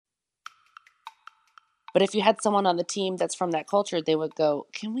But if you had someone on the team that's from that culture, they would go,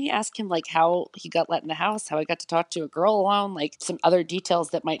 can we ask him like how he got let in the house, how he got to talk to a girl alone, like some other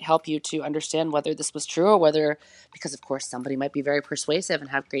details that might help you to understand whether this was true or whether, because of course somebody might be very persuasive and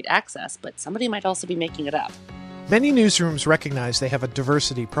have great access, but somebody might also be making it up. Many newsrooms recognize they have a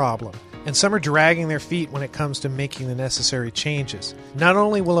diversity problem, and some are dragging their feet when it comes to making the necessary changes. Not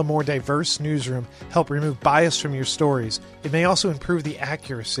only will a more diverse newsroom help remove bias from your stories, it may also improve the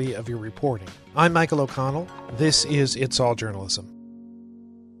accuracy of your reporting. I'm Michael O'Connell. This is It's All Journalism.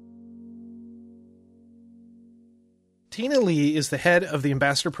 Tina Lee is the head of the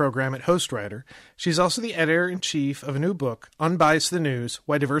Ambassador Program at Hostwriter. She's also the editor-in-chief of a new book, Unbias the News,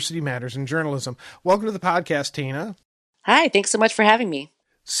 Why Diversity Matters in Journalism. Welcome to the podcast, Tina. Hi, thanks so much for having me.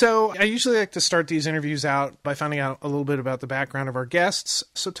 So I usually like to start these interviews out by finding out a little bit about the background of our guests.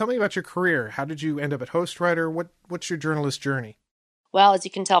 So tell me about your career. How did you end up at Hostwriter? What's your journalist journey? Well, as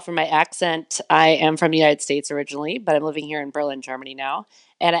you can tell from my accent, I am from the United States originally, but I'm living here in Berlin, Germany now.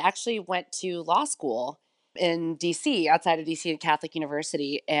 And I actually went to law school in DC, outside of DC at Catholic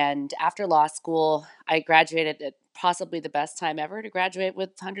University. And after law school, I graduated at possibly the best time ever to graduate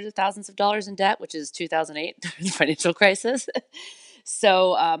with hundreds of thousands of dollars in debt, which is 2008, the financial crisis.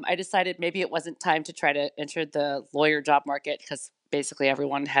 So I decided maybe it wasn't time to try to enter the lawyer job market because basically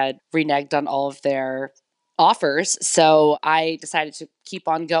everyone had reneged on all of their offers. So I decided to keep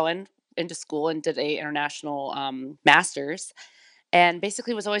on going into school and did a international master's and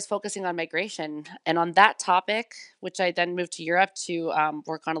basically was always focusing on migration. And on that topic, which I then moved to Europe to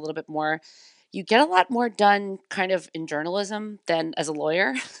work on a little bit more, you get a lot more done kind of in journalism than as a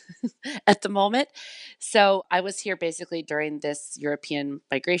lawyer at the moment. So I was here basically during this European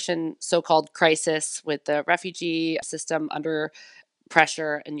migration so-called crisis with the refugee system under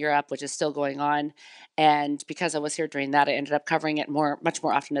pressure in Europe, which is still going on. And because I was here during that, I ended up covering it much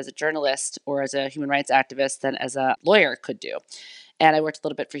more often as a journalist or as a human rights activist than as a lawyer could do. And I worked a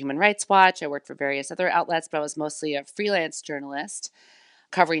little bit for Human Rights Watch. I worked for various other outlets, but I was mostly a freelance journalist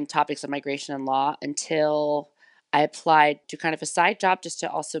covering topics of migration and law until I applied to kind of a side job just to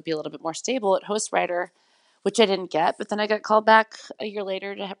also be a little bit more stable at Hostwriter, which I didn't get. But then I got called back a year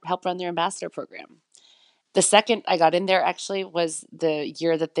later to help run their ambassador program. The second I got in there actually was the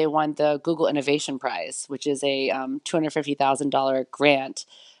year that they won the Google Innovation Prize, which is a $250,000 grant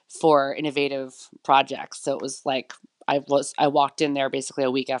for innovative projects. So it was like I walked in there basically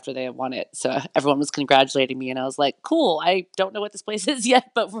a week after they had won it. So everyone was congratulating me and I was like, cool, I don't know what this place is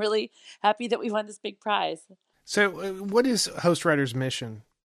yet, but really happy that we won this big prize. So what is Hostwriter's mission?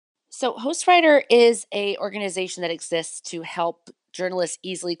 So Hostwriter is a organization that exists to help journalists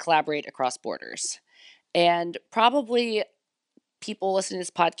easily collaborate across borders. And probably people listening to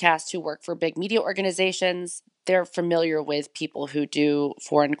this podcast who work for big media organizations, they're familiar with people who do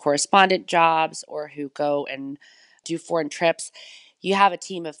foreign correspondent jobs or who go and do foreign trips. You have a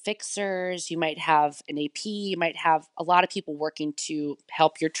team of fixers, you might have an AP, you might have a lot of people working to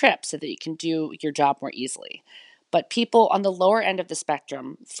help your trip so that you can do your job more easily. But people on the lower end of the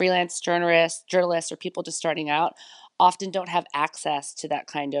spectrum, freelance journalists, or people just starting out, often don't have access to that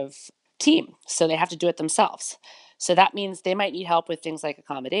kind of team. So they have to do it themselves. So that means they might need help with things like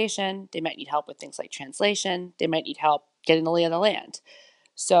accommodation. They might need help with things like translation. They might need help getting the lay of the land.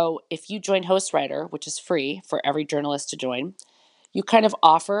 So if you join Hostwriter, which is free for every journalist to join, you kind of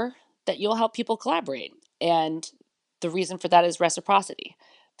offer that you'll help people collaborate. And the reason for that is reciprocity.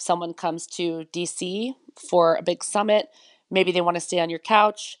 Someone comes to DC for a big summit. Maybe they want to stay on your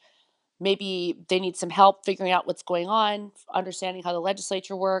couch. Maybe they need some help figuring out what's going on, understanding how the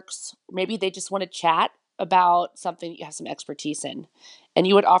legislature works. Maybe they just want to chat about something you have some expertise in. And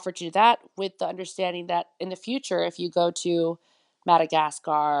you would offer to do that with the understanding that in the future, if you go to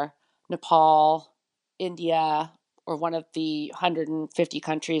Madagascar, Nepal, India, or one of the 150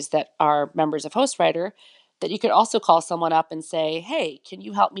 countries that are members of Hostwriter, that you could also call someone up and say, hey, can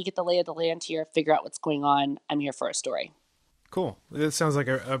you help me get the lay of the land here, figure out what's going on? I'm here for a story. Cool. That sounds like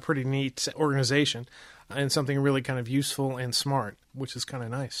a pretty neat organization and something really kind of useful and smart, which is kind of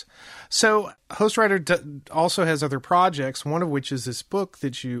nice. So Hostwriter also has other projects, one of which is this book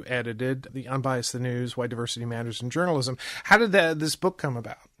that you edited, the Unbias the News, Why Diversity Matters in Journalism. How did this book come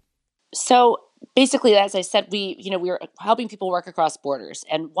about? So basically, as I said, we're helping people work across borders.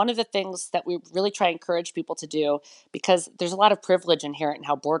 And one of the things that we really try to encourage people to do, because there's a lot of privilege inherent in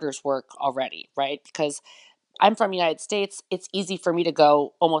how borders work already, right? Because I'm from the United States. It's easy for me to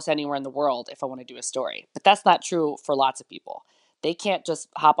go almost anywhere in the world if I want to do a story. But that's not true for lots of people. They can't just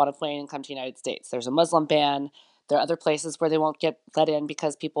hop on a plane and come to the United States. There's a Muslim ban. There are other places where they won't get let in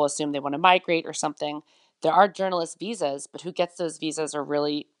because people assume they want to migrate or something. There are journalist visas, but who gets those visas are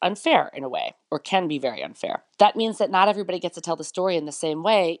really unfair in a way, or can be very unfair. That means that not everybody gets to tell the story in the same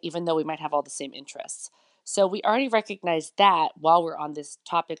way, even though we might have all the same interests. So we already recognized that while we're on this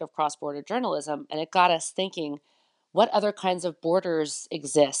topic of cross-border journalism, and it got us thinking, what other kinds of borders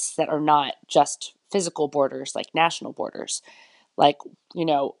exist that are not just physical borders like national borders? Like,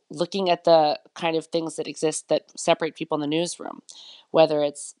 looking at the kind of things that exist that separate people in the newsroom, whether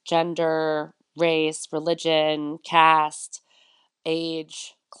it's gender, race, religion, caste,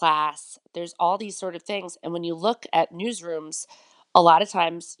 age, class. There's all these sort of things. And when you look at newsrooms, a lot of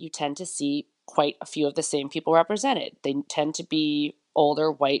times you tend to see quite a few of the same people represented. They tend to be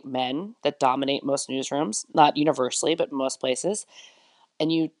older white men that dominate most newsrooms, not universally, but most places. And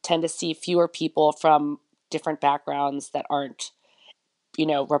you tend to see fewer people from different backgrounds that aren't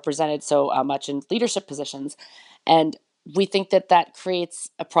represented so much in leadership positions. And we think that that creates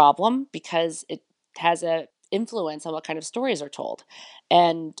a problem because it has a influence on what kind of stories are told.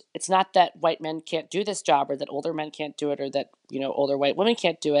 And it's not that white men can't do this job or that older men can't do it or that, older white women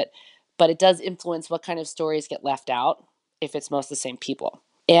can't do it, but it does influence what kind of stories get left out if it's most the same people.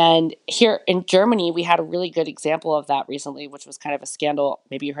 And here in Germany, we had a really good example of that recently, which was kind of a scandal.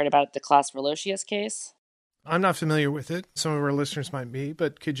 Maybe you heard about it, the Klaus Verlosius case. I'm not familiar with it. Some of our listeners might be,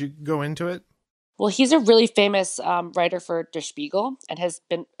 but could you go into it? Well, he's a really famous writer for Der Spiegel and has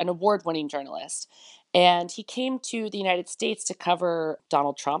been an award-winning journalist. And he came to the United States to cover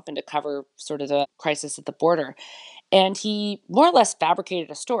Donald Trump and to cover sort of the crisis at the border. And he more or less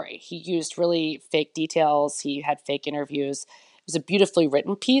fabricated a story. He used really fake details. He had fake interviews. It was a beautifully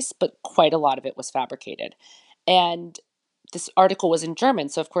written piece, but quite a lot of it was fabricated. And this article was in German.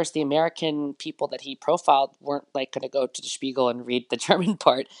 So, of course, the American people that he profiled weren't like going to go to the Spiegel and read the German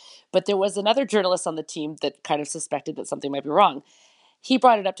part. But there was another journalist on the team that kind of suspected that something might be wrong. He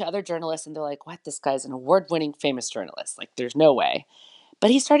brought it up to other journalists and they're like, what? This guy's an award winning famous journalist. Like, there's no way. But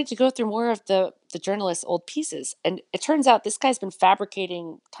he started to go through more of the journalist's old pieces. And it turns out this guy's been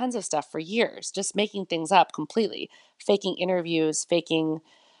fabricating tons of stuff for years, just making things up completely, faking interviews, faking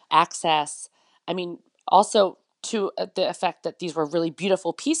access. I mean, also to the effect that these were really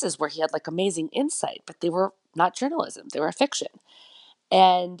beautiful pieces where he had like amazing insight, but they were not journalism, they were fiction.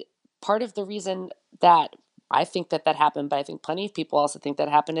 And part of the reason that I think that that happened, but I think plenty of people also think that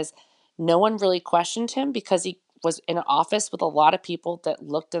happened, is no one really questioned him because he was in an office with a lot of people that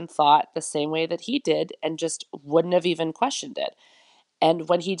looked and thought the same way that he did and just wouldn't have even questioned it. And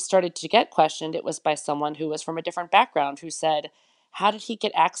when he started to get questioned, it was by someone who was from a different background who said, how did he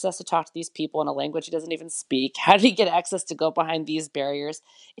get access to talk to these people in a language he doesn't even speak? How did he get access to go behind these barriers?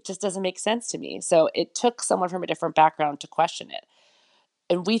 It just doesn't make sense to me. So it took someone from a different background to question it.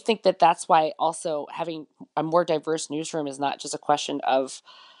 And we think that that's why also having a more diverse newsroom is not just a question of,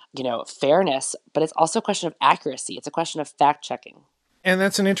 fairness, but it's also a question of accuracy. It's a question of fact checking. And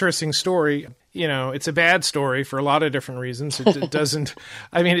that's an interesting story. It's a bad story for a lot of different reasons. It doesn't,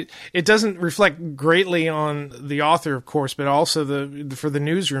 it doesn't reflect greatly on the author, of course, but also for the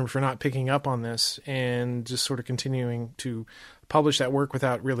newsroom for not picking up on this and just sort of continuing to publish that work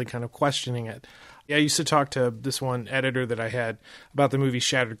without really kind of questioning it. I used to talk to this one editor that I had about the movie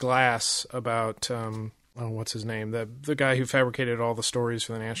Shattered Glass, about what's his name? The guy who fabricated all the stories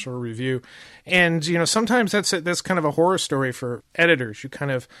for the National Review. And, sometimes that's kind of a horror story for editors. You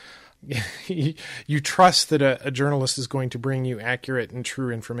kind of, you trust that a journalist is going to bring you accurate and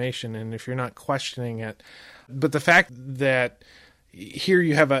true information. And if you're not questioning it, but the fact that here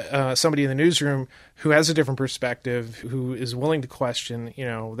you have somebody in the newsroom who has a different perspective, who is willing to question,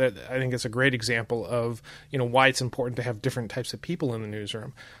 that I think it's a great example of, why it's important to have different types of people in the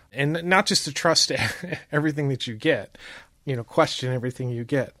newsroom and not just to trust everything that you get, question everything you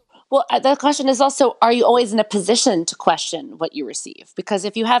get. Well, the question is also, are you always in a position to question what you receive? Because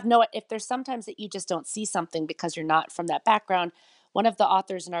if there's sometimes that you just don't see something because you're not from that background. One of the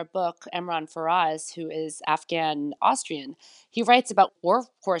authors in our book, Emran Faraz, who is Afghan Austrian, he writes about war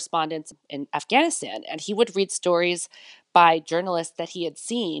correspondents in Afghanistan, and he would read stories by journalists that he had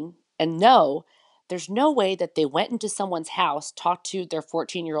seen and know there's no way that they went into someone's house, talked to their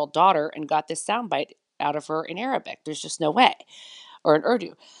 14-year-old daughter, and got this soundbite out of her in Arabic. There's just no way, or in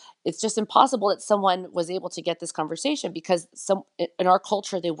Urdu. It's just impossible that someone was able to get this conversation because in our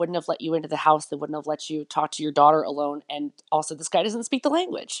culture, they wouldn't have let you into the house. They wouldn't have let you talk to your daughter alone. And also, this guy doesn't speak the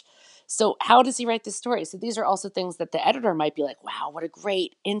language. So how does he write this story? So these are also things that the editor might be like, wow, what a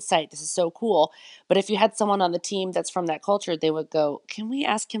great insight. This is so cool. But if you had someone on the team that's from that culture, they would go, can we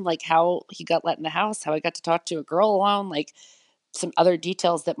ask him like how he got let in the house, how he got to talk to a girl alone? Like, some other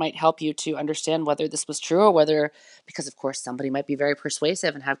details that might help you to understand whether this was true or whether, because of course somebody might be very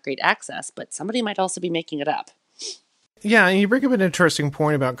persuasive and have great access, but somebody might also be making it up. Yeah, and you bring up an interesting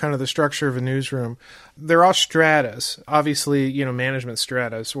point about kind of the structure of a newsroom. There are stratas, obviously, management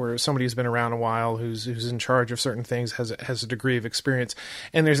stratas, where somebody who's been around a while, who's in charge of certain things, has a degree of experience,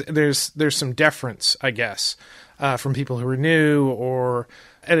 and there's some deference, I guess, from people who are new or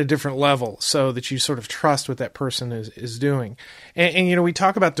at a different level, so that you sort of trust what that person is doing. And we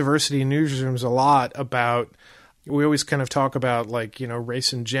talk about diversity in newsrooms a lot about. We always kind of talk about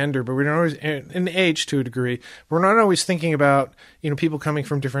race and gender, but we don't always, and age to a degree, we're not always thinking about, people coming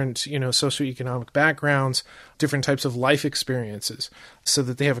from different, socioeconomic backgrounds, different types of life experiences, so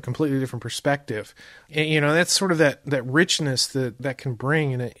that they have a completely different perspective. And, that's sort of that richness that can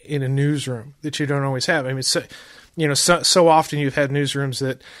bring in a newsroom that you don't always have. I mean, so often you've had newsrooms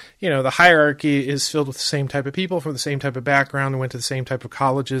that, the hierarchy is filled with the same type of people from the same type of background, went to the same type of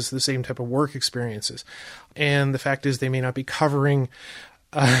colleges, the same type of work experiences. And the fact is they may not be covering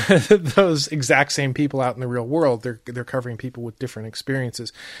those exact same people out in the real world. They're covering people with different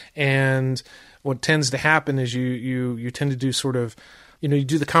experiences. And what tends to happen is you tend to do sort of, you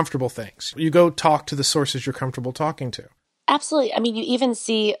do the comfortable things. You go talk to the sources you're comfortable talking to. Absolutely. I mean, you even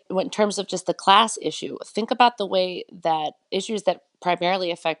see in terms of just the class issue, think about the way that issues that primarily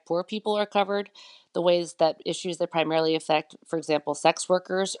affect poor people are covered, the ways that issues that primarily affect, for example, sex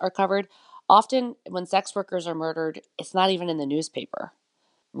workers are covered. Often when sex workers are murdered, it's not even in the newspaper,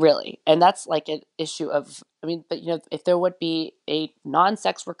 really. And that's like an issue of, I mean, but if there would be a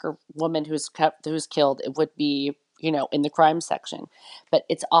non-sex worker woman who's killed, it would be, in the crime section. But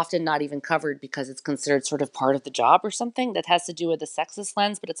it's often not even covered because it's considered sort of part of the job or something that has to do with a sexist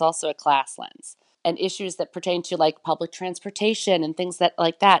lens, but it's also a class lens. And issues that pertain to like public transportation and things that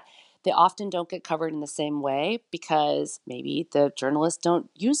like that, they often don't get covered in the same way because maybe the journalists don't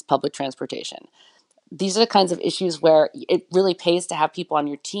use public transportation. These are the kinds of issues where it really pays to have people on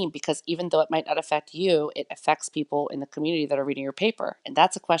your team, because even though it might not affect you, it affects people in the community that are reading your paper. And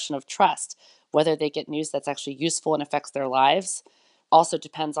that's a question of trust. Whether they get news that's actually useful and affects their lives also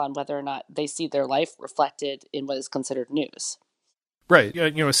depends on whether or not they see their life reflected in what is considered news. Right.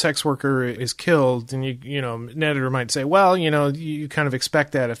 A sex worker is killed, and an editor might say, well, you kind of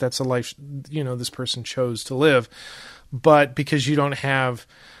expect that if that's a life, this person chose to live. But because you don't have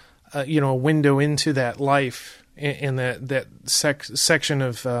a window into that life and that section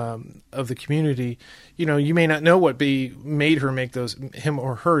of the community, you may not know what made him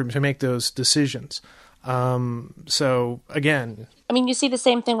or her to make those decisions. So again, I mean, you see the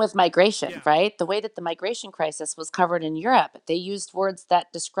same thing with migration, right? The way that the migration crisis was covered in Europe, they used words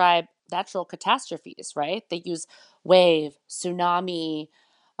that describe natural catastrophes, right? They use wave, tsunami,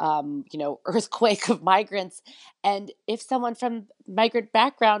 earthquake of migrants. And if someone from migrant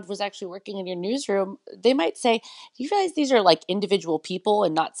background was actually working in your newsroom, they might say, "Do you realize these are like individual people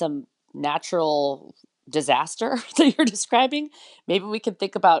and not some natural disaster that you're describing?" Maybe we can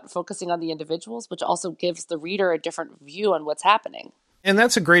think about focusing on the individuals, which also gives the reader a different view on what's happening. And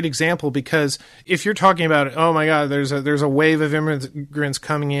that's a great example, because if you're talking about, oh my God, there's a wave of immigrants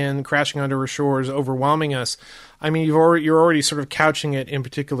coming in, crashing onto our shores, overwhelming us. I mean, you're already sort of couching it in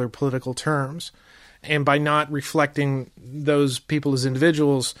particular political terms, and by not reflecting those people as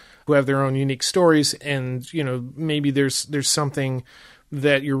individuals who have their own unique stories, and maybe there's something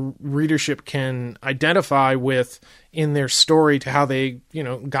that your readership can identify with in their story to how they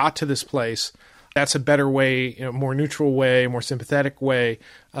got to this place. That's a better way, more neutral way, more sympathetic way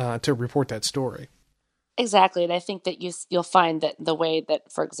to report that story. Exactly. And I think that you'll find that the way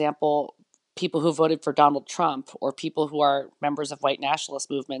that, for example, people who voted for Donald Trump or people who are members of white nationalist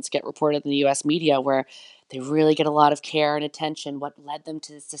movements get reported in the US media, where they really get a lot of care and attention. What led them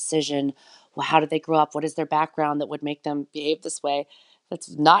to this decision? Well, how did they grow up? What is their background that would make them behave this way? That's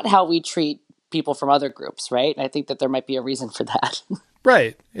not how we treat people from other groups, right? And I think that there might be a reason for that.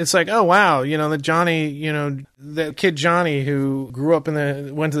 Right. It's like, oh, wow, the Johnny, the kid Johnny who grew up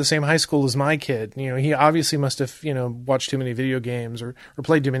went to the same high school as my kid, he obviously must have, watched too many video games or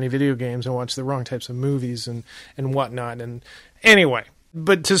played too many video games and watched the wrong types of movies and whatnot. And anyway,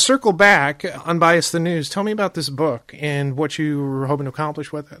 but to circle back, Unbias the News, tell me about this book and what you were hoping to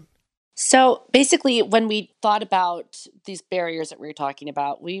accomplish with it. So basically, when we thought about these barriers that we were talking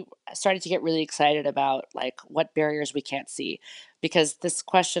about, we started to get really excited about like what barriers we can't see, because this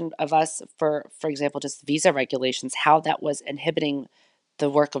question of us, for example, just visa regulations, how that was inhibiting the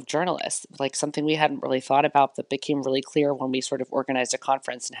work of journalists, like something we hadn't really thought about that became really clear when we sort of organized a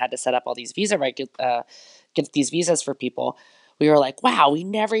conference and had to set up all these get these visas for people. we were like, wow, we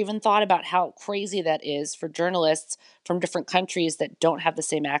never even thought about how crazy that is for journalists from different countries that don't have the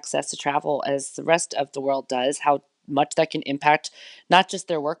same access to travel as the rest of the world does, how much that can impact not just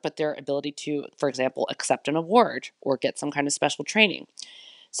their work, but their ability to, for example, accept an award or get some kind of special training.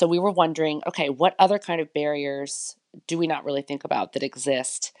 So we were wondering, okay, what other kind of barriers do we not really think about that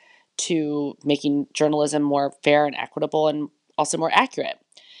exist to making journalism more fair and equitable and also more accurate?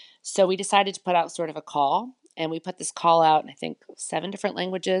 So we decided to put out sort of a call, and we put this call out in, I think, 7 different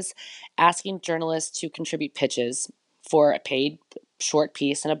languages, asking journalists to contribute pitches for a paid short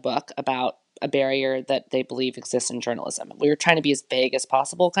piece in a book about a barrier that they believe exists in journalism. We were trying to be as vague as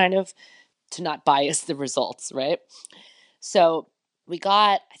possible, kind of, to not bias the results, right? So we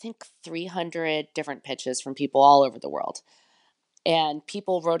got, I think, 300 different pitches from people all over the world. And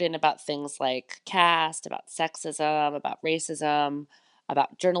people wrote in about things like caste, about sexism, about racism,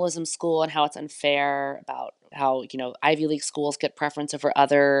 about journalism school and how it's unfair, about how, Ivy League schools get preference over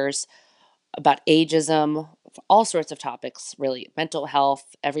others, about ageism, all sorts of topics, really, mental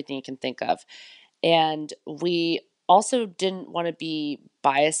health, everything you can think of. And we also didn't want to be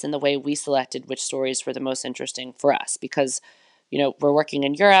biased in the way we selected which stories were the most interesting for us because, we're working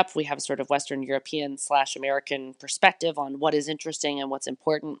in Europe. We have a sort of Western European / American perspective on what is interesting and what's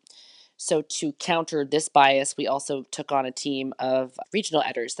important. So to counter this bias, we also took on a team of regional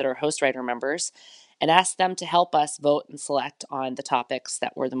editors that are Hostwriter members and asked them to help us vote and select on the topics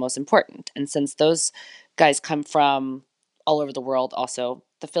that were the most important. And since those guys come from all over the world, also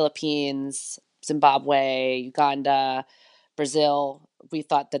the Philippines, Zimbabwe, Uganda, Brazil, we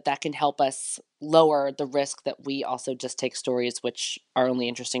thought that that can help us lower the risk that we also just take stories which are only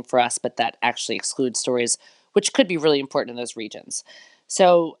interesting for us, but that actually exclude stories which could be really important in those regions.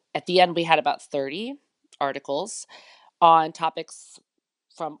 So at the end, we had about 30 articles on topics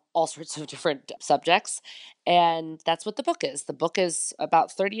from all sorts of different subjects. And that's what the book is. The book is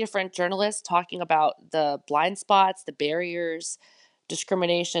about 30 different journalists talking about the blind spots, the barriers,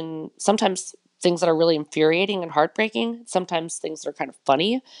 discrimination, sometimes things that are really infuriating and heartbreaking, sometimes things that are kind of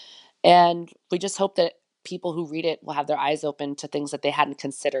funny. And we just hope that people who read it will have their eyes open to things that they hadn't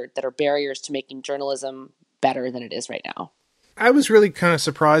considered that are barriers to making journalism better than it is right now. I was really kind of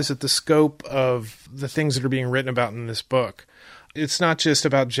surprised at the scope of the things that are being written about in this book. It's not just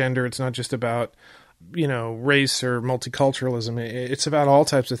about gender. It's not just about, race or multiculturalism. It's about all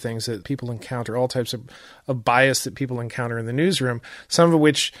types of things that people encounter, all types of bias that people encounter in the newsroom, some of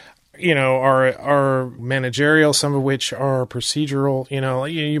which, are managerial, some of which are procedural.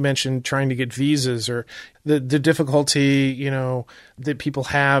 You mentioned trying to get visas or the difficulty, that people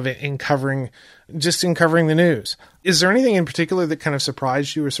have in covering the news. Is there anything in particular that kind of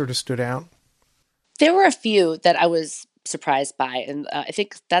surprised you or sort of stood out? There were a few that I was surprised by, and I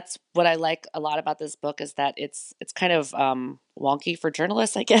think that's what I like a lot about this book is that it's kind of wonky for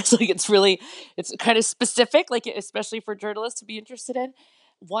journalists, I guess. Like it's kind of specific, like especially for journalists to be interested in.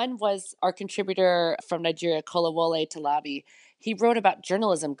 One was our contributor from Nigeria, Kolawole Talabi. He wrote about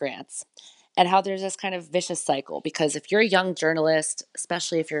journalism grants and how there's this kind of vicious cycle because if you're a young journalist,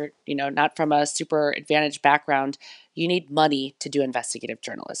 especially if you're, not from a super advantaged background, you need money to do investigative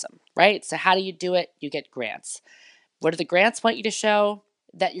journalism, right? So how do you do it? You get grants. What do the grants want you to show?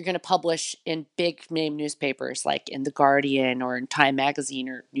 That you're going to publish in big name newspapers like in The Guardian or in Time Magazine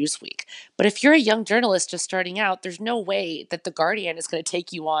or Newsweek. But if you're a young journalist just starting out, there's no way that The Guardian is going to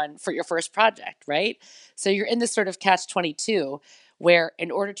take you on for your first project, right? So you're in this sort of catch-22 where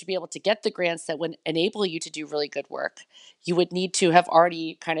in order to be able to get the grants that would enable you to do really good work, you would need to have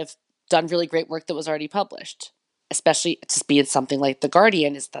already kind of done really great work that was already published. Especially to be in something like The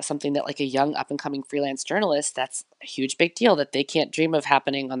Guardian is that something that like a young up and coming freelance journalist, that's a huge big deal that they can't dream of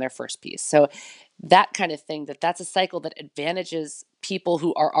happening on their first piece. So that kind of thing, that's a cycle that advantages people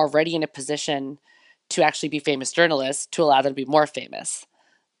who are already in a position to actually be famous journalists to allow them to be more famous.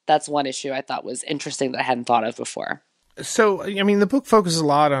 That's one issue I thought was interesting that I hadn't thought of before. So, I mean, the book focuses a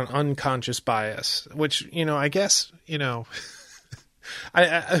lot on unconscious bias, which, I guess,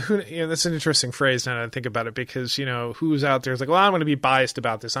 that's an interesting phrase now that I think about it because, who's out there is like, well, I'm going to be biased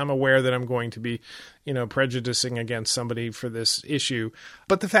about this. I'm aware that I'm going to be, prejudicing against somebody for this issue.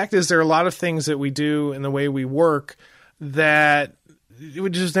 But the fact is there are a lot of things that we do in the way we work that it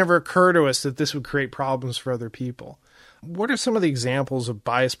would just never occur to us that this would create problems for other people. What are some of the examples of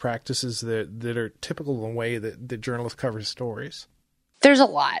bias practices that are typical in the way that journalists cover stories? There's a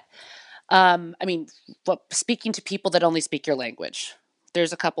lot. Speaking to people that only speak your language.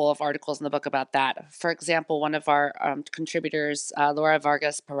 There's a couple of articles in the book about that. For example, one of our contributors, Laura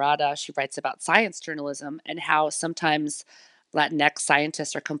Vargas Parada, she writes about science journalism and how sometimes Latinx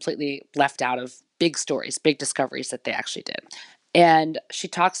scientists are completely left out of big stories, big discoveries that they actually did. And she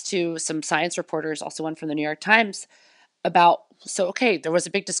talks to some science reporters, also one from the New York Times, about, so, okay, there was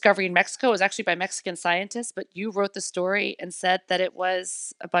a big discovery in Mexico. It was actually by Mexican scientists, but you wrote the story and said that it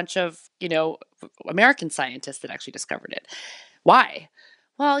was a bunch of, American scientists that actually discovered it. Why?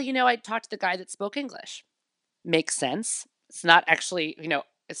 Well, I talked to the guy that spoke English. Makes sense. It's not actually,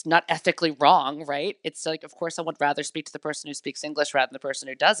 it's not ethically wrong, right? It's like, of course, I would rather speak to the person who speaks English rather than the person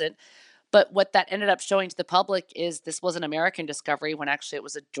who doesn't. But what that ended up showing to the public is this was an American discovery when actually it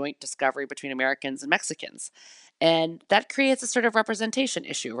was a joint discovery between Americans and Mexicans. And that creates a sort of representation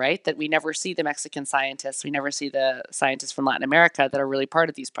issue, right? That we never see the Mexican scientists, we never see the scientists from Latin America that are really part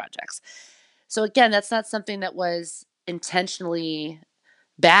of these projects. So again, that's not something that was intentionally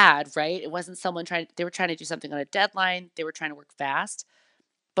bad, right? It wasn't someone they were trying to do something on a deadline, they were trying to work fast.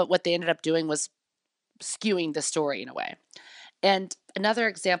 But what they ended up doing was skewing the story in a way. And another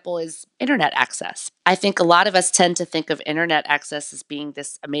example is internet access. I think a lot of us tend to think of internet access as being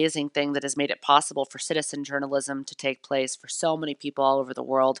this amazing thing that has made it possible for citizen journalism to take place, for so many people all over the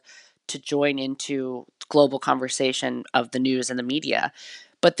world to join into global conversation of the news and the media.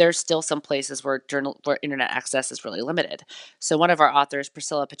 But there's still some places where internet access is really limited. So one of our authors,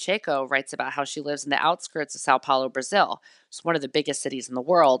 Priscilla Pacheco, writes about how she lives in the outskirts of Sao Paulo, Brazil. It's one of the biggest cities in the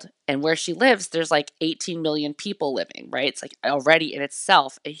world. And where she lives, there's like 18 million people living, right? It's like already in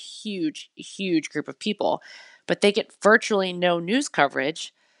itself a huge, huge group of people. But they get virtually no news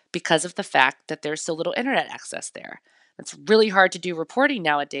coverage because of the fact that there's so little internet access there. It's really hard to do reporting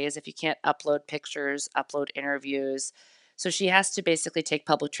nowadays if you can't upload pictures, upload interviews. So she has to basically take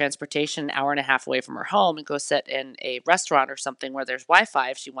public transportation an hour and a half away from her home and go sit in a restaurant or something where there's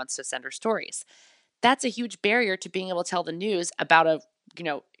Wi-Fi if she wants to send her stories. That's a huge barrier to being able to tell the news about a,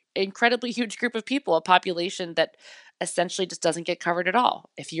 incredibly huge group of people, a population that essentially just doesn't get covered at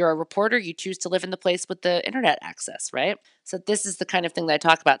all. If you're a reporter, you choose to live in the place with the internet access, right? So this is the kind of thing that I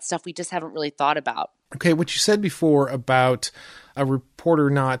talk about, stuff we just haven't really thought about. Okay, what you said before about a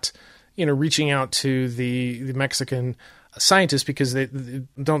reporter not, reaching out to the Mexican scientists because they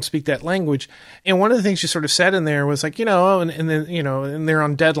don't speak that language. And one of the things you sort of said in there was like, and then, and they're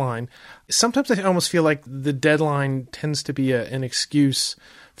on deadline. Sometimes I almost feel like the deadline tends to be an excuse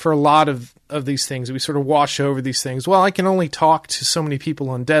for a lot of these things. We sort of wash over these things. Well, I can only talk to so many people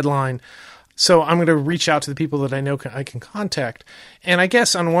on deadline, so I'm going to reach out to the people that I know I can contact. And I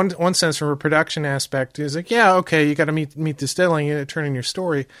guess on one sense, from a production aspect, is like, yeah, okay, you got to meet this deadline, you got to turn in your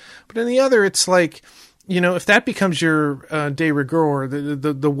story. But in the other, it's like, if that becomes your de rigueur,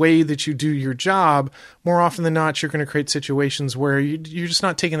 the way that you do your job, more often than not, you're going to create situations where you're just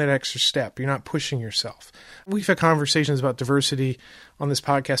not taking that extra step. You're not pushing yourself. We've had conversations about diversity on this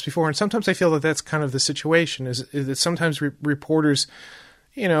podcast before, and sometimes I feel that that's kind of the situation, is that sometimes reporters,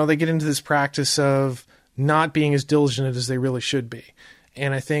 they get into this practice of not being as diligent as they really should be.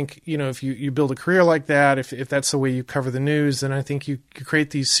 And I think, if you build a career like that, if that's the way you cover the news, then I think you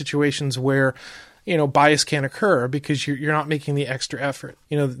create these situations where bias can occur because you're not making the extra effort.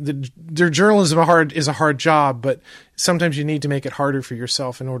 Their journalism is a hard job, but sometimes you need to make it harder for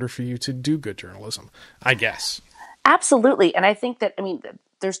yourself in order for you to do good journalism, I guess. Absolutely. And I think that,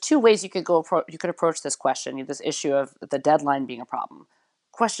 there's two ways you could approach this question, this issue of the deadline being a problem.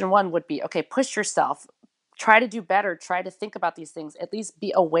 Question one would be, okay, push yourself, try to do better, try to think about these things, at least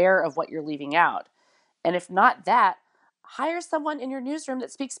be aware of what you're leaving out. And if not that, hire someone in your newsroom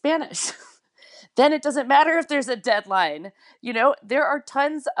that speaks Spanish. Then it doesn't matter if there's a deadline. There are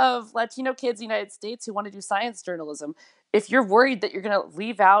tons of Latino kids in the United States who want to do science journalism. If you're worried that you're going to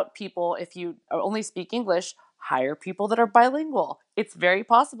leave out people if you only speak English, hire people that are bilingual. It's very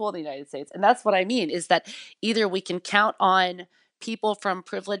possible in the United States. And that's what I mean, is that either we can count on people from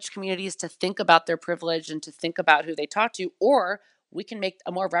privileged communities to think about their privilege and to think about who they talk to, or we can make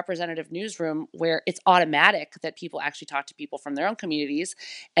a more representative newsroom where it's automatic that people actually talk to people from their own communities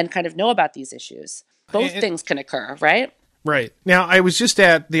and kind of know about these issues. Both things can occur, right? Right. Now, I was just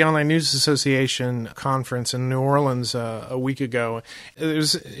at the Online News Association conference in New Orleans a week ago. There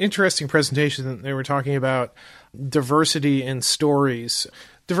was an interesting presentation. They were talking about diversity in stories.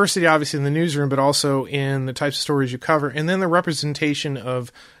 Diversity, obviously, in the newsroom, but also in the types of stories you cover, and then the representation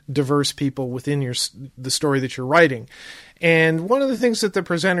of diverse people within the story that you're writing. And one of the things that the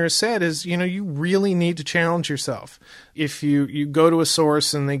presenter said is, you really need to challenge yourself. If you go to a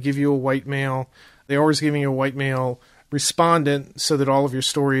source and they give you a white male, they're always giving you a white male respondent so that all of your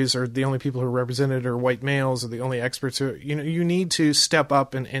stories are the only people who are represented are white males or the only experts who, you need to step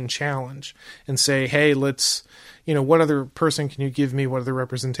up and challenge and say, hey, let's, what other person can you give me? What other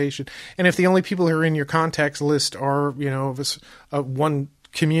representation? And if the only people who are in your contacts list are, one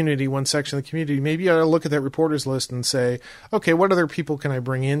community, one section of the community, maybe you ought to look at that reporters list and say, okay, what other people can I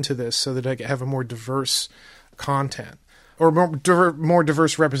bring into this so that I have a more diverse content or more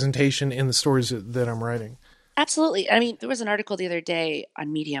diverse representation in the stories that I'm writing? Absolutely. I mean, there was an article the other day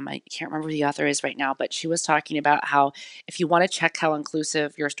on Medium. I can't remember who the author is right now, but she was talking about how if you want to check how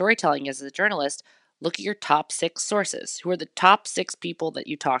inclusive your storytelling is as a journalist, look at your top 6 sources. Who are the top 6 people that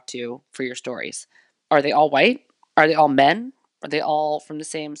you talk to for your stories? Are they all white? Are they all men? Are they all from the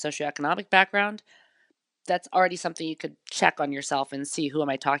same socioeconomic background? That's already something you could check on yourself and see, who am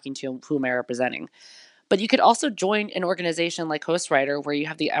I talking to and who am I representing. But you could also join an organization like Hostwriter, where you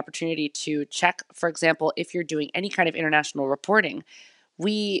have the opportunity to check, for example, if you're doing any kind of international reporting.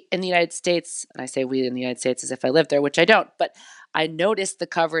 We in the United States, and I say we in the United States as if I live there, which I don't, but I noticed the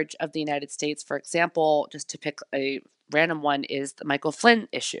coverage of the United States. For example, just to pick a random one, is the Michael Flynn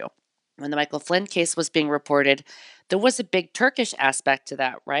issue. When the Michael Flynn case was being reported, there was a big Turkish aspect to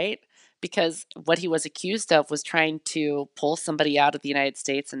that, right? Because what he was accused of was trying to pull somebody out of the United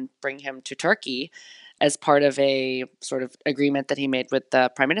States and bring him to Turkey as part of a sort of agreement that he made with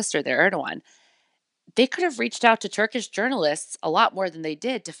the prime minister there, Erdogan. They could have reached out to Turkish journalists a lot more than they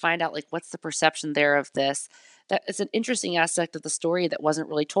did to find out, like, what's the perception there of this. That is an interesting aspect of the story that wasn't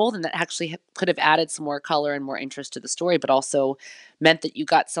really told, and that actually could have added some more color and more interest to the story, but also meant that you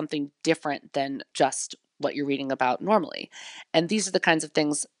got something different than just what you're reading about normally. And these are the kinds of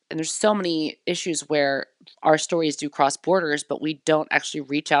things, and there's so many issues where our stories do cross borders, but we don't actually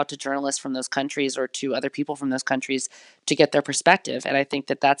reach out to journalists from those countries or to other people from those countries to get their perspective. And I think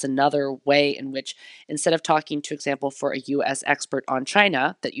that that's another way in which, instead of talking, to example, for a US expert on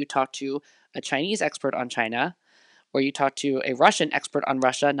China, that you talk to a Chinese expert on China, or you talk to a Russian expert on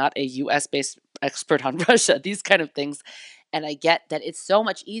Russia, not a US based expert on Russia, these kind of things. And I get that it's so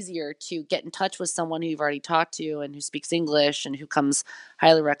much easier to get in touch with someone who you've already talked to and who speaks English and who comes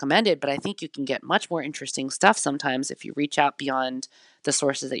highly recommended. But I think you can get much more interesting stuff sometimes if you reach out beyond the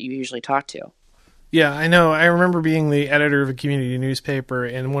sources that you usually talk to. Yeah, I know. I remember being the editor of a community newspaper,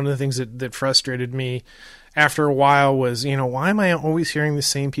 and one of the things that frustrated me after a while was, why am I always hearing the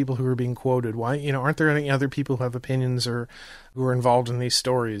same people who are being quoted? Why, aren't there any other people who have opinions or who are involved in these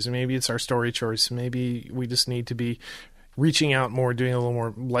stories? And maybe it's our story choice. Maybe we just need to be reaching out more, doing a little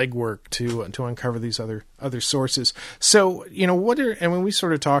more legwork to uncover these other sources. So, we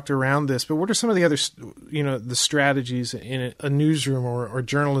sort of talked around this, but what are some of the other, the strategies in a newsroom or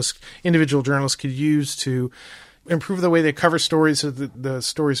individual journalists could use to improve the way they cover stories so that the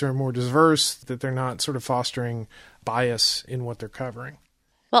stories are more diverse, that they're not sort of fostering bias in what they're covering?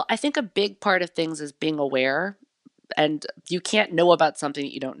 Well, I think a big part of things is being aware, and you can't know about something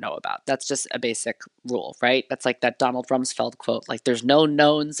that you don't know about. That's just a basic rule, right? That's like that Donald Rumsfeld quote, like there's known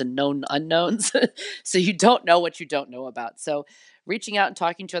knowns and known unknowns. So you don't know what you don't know about. So reaching out and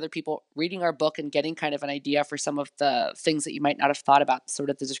talking to other people, reading our book and getting kind of an idea for some of the things that you might not have thought about, sort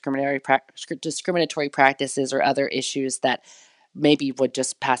of the discriminatory practices or other issues that maybe would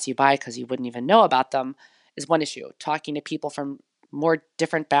just pass you by because you wouldn't even know about them, is one issue. Talking to people from more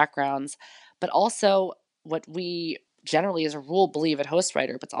different backgrounds, but also what we generally as a rule believe at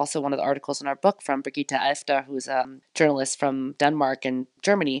Hostwriter, but it's also one of the articles in our book from Brigitte Eifter, who's a journalist from Denmark and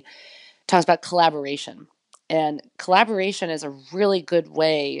Germany, talks about collaboration. And collaboration is a really good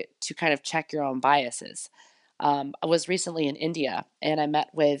way to kind of check your own biases. I was recently in India and I met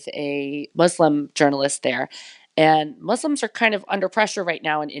with a Muslim journalist there. And Muslims are kind of under pressure right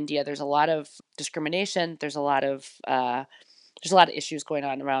now in India. There's a lot of discrimination. There's a lot of issues going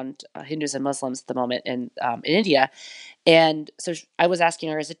on around Hindus and Muslims at the moment in India. And so I was asking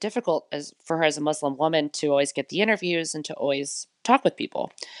her, is it difficult for her as a Muslim woman to always get the interviews and to always talk with people?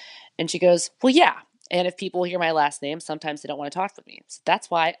 And she goes, well, yeah. And if people hear my last name, sometimes they don't want to talk with me. So that's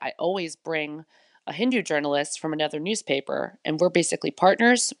why I always bring a Hindu journalist from another newspaper. And we're basically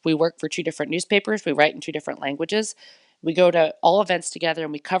partners. We work for 2 different newspapers. We write in 2 different languages. We go to all events together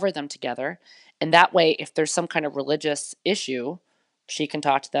and we cover them together. And that way, if there's some kind of religious issue, she can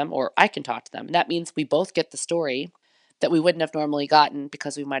talk to them or I can talk to them. And that means we both get the story that we wouldn't have normally gotten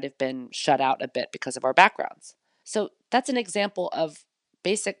because we might have been shut out a bit because of our backgrounds. So that's an example of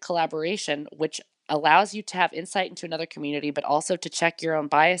basic collaboration, which allows you to have insight into another community, but also to check your own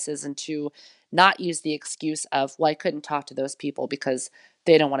biases and to not use the excuse of, well, I couldn't talk to those people because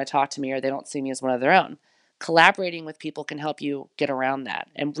they don't want to talk to me or they don't see me as one of their own. Collaborating with people can help you get around that.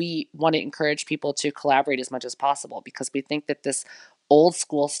 And we want to encourage people to collaborate as much as possible because we think that this old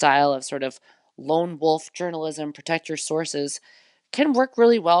school style of sort of lone wolf journalism, protect your sources, can work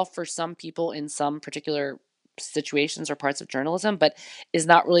really well for some people in some particular situations or parts of journalism, but is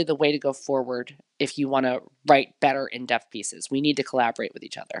not really the way to go forward if you want to write better in-depth pieces. We need to collaborate with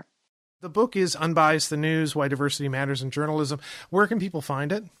each other. The book is Unbias the News, Why Diversity Matters in Journalism. Where can people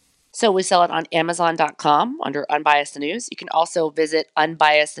find it? So we sell it on Amazon.com under Unbias the News. You can also visit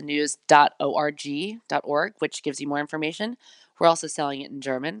unbiasthenews.org, which gives you more information. We're also selling it in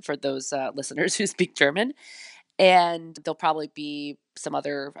German for those listeners who speak German. And there'll probably be some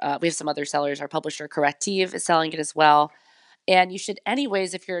other, we have some other sellers. Our publisher, Corrective, is selling it as well. And you should,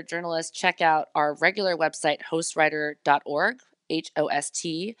 anyways, if you're a journalist, check out our regular website, hostwriter.org,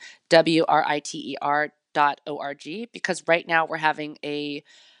 HOSTWRITER.org, because right now we're having a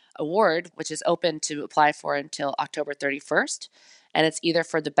award, which is open to apply for until October 31st. And it's either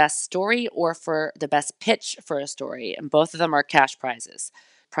for the best story or for the best pitch for a story. And both of them are cash prizes.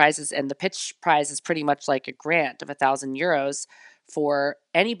 And the pitch prize is pretty much like a grant of €1,000 for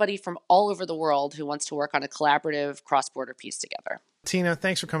anybody from all over the world who wants to work on a collaborative cross-border piece together. Tina,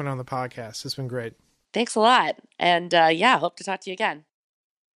 thanks for coming on the podcast. It's been great. Thanks a lot. And hope to talk to you again.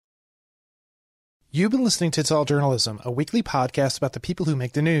 You've been listening to It's All Journalism, a weekly podcast about the people who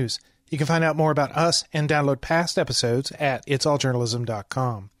make the news. You can find out more about us and download past episodes at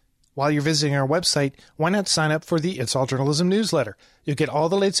itsalljournalism.com. While you're visiting our website, why not sign up for the It's All Journalism newsletter? You'll get all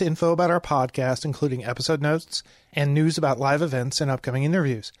the latest info about our podcast, including episode notes and news about live events and upcoming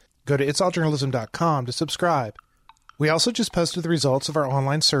interviews. Go to itsalljournalism.com to subscribe. We also just posted the results of our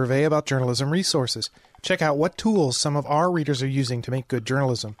online survey about journalism resources. Check out what tools some of our readers are using to make good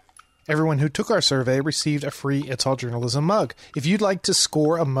journalism. Everyone who took our survey received a free It's All Journalism mug. If you'd like to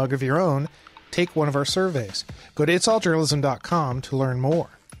score a mug of your own, take one of our surveys. Go to itsalljournalism.com to learn more.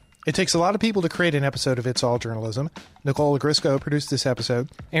 It takes a lot of people to create an episode of It's All Journalism. Nicole Grisco produced this episode.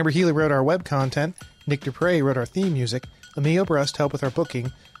 Amber Healy wrote our web content. Nick Dupre wrote our theme music. Emil Brust helped with our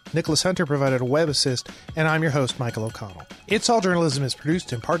booking. Nicholas Hunter provided a web assist. And I'm your host, Michael O'Connell. It's All Journalism is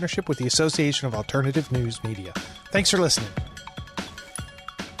produced in partnership with the Association of Alternative News Media. Thanks for listening.